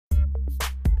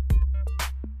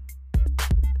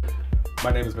My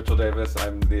name is Mitchell Davis.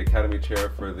 I'm the Academy Chair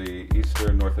for the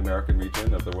Eastern North American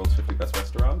region of the World's 50 Best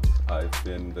Restaurants. I've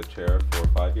been the chair for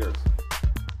 5 years.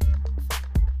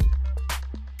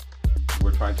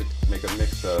 We're trying to make a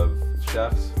mix of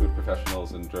chefs, food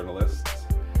professionals, and journalists.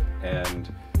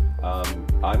 And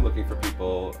I'm looking for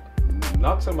people,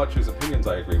 not so much whose opinions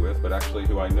I agree with, but actually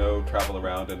who I know travel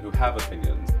around and who have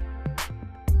opinions.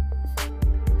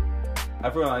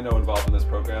 Everyone I know involved in this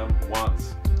program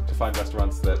wants to find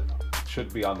restaurants that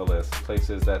should be on the list,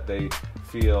 places that they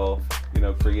feel,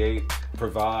 create,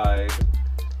 provide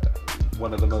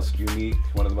one of the most unique,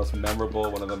 one of the most memorable,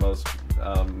 one of the most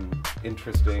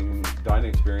interesting dining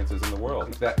experiences in the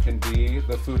world. That can be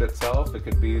the food itself, it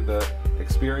could be the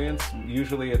experience.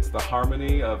 Usually it's the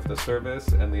harmony of the service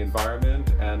and the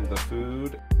environment and the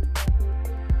food.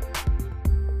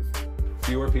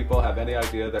 Fewer people have any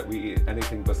idea that we eat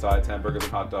anything besides hamburgers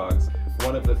and hot dogs.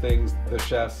 One of the things the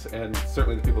chefs and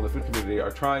certainly the people in the food community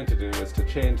are trying to do is to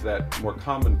change that more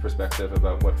common perspective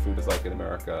about what food is like in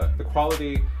America. The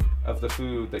quality of the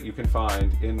food that you can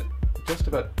find in just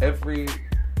about every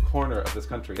corner of this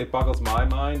country, it boggles my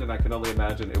mind, and I can only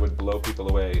imagine it would blow people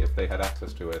away if they had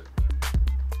access to it.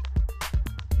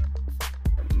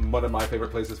 One of my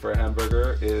favorite places for a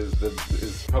hamburger is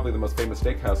probably the most famous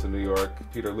steakhouse in New York,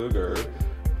 Peter Luger.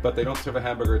 But they don't serve a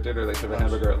hamburger at dinner, they serve a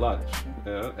hamburger at lunch.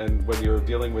 And when you're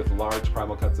dealing with large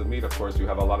primal cuts of meat, of course, you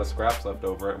have a lot of scraps left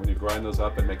over. And when you grind those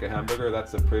up and make a hamburger,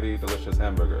 that's a pretty delicious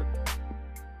hamburger.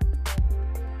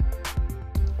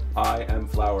 I am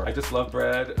flour. I just love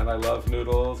bread, and I love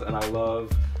noodles, and I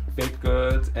love baked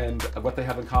goods, and what they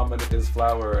have in common is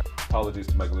flour. Apologies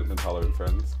to my gluten intolerant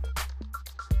friends.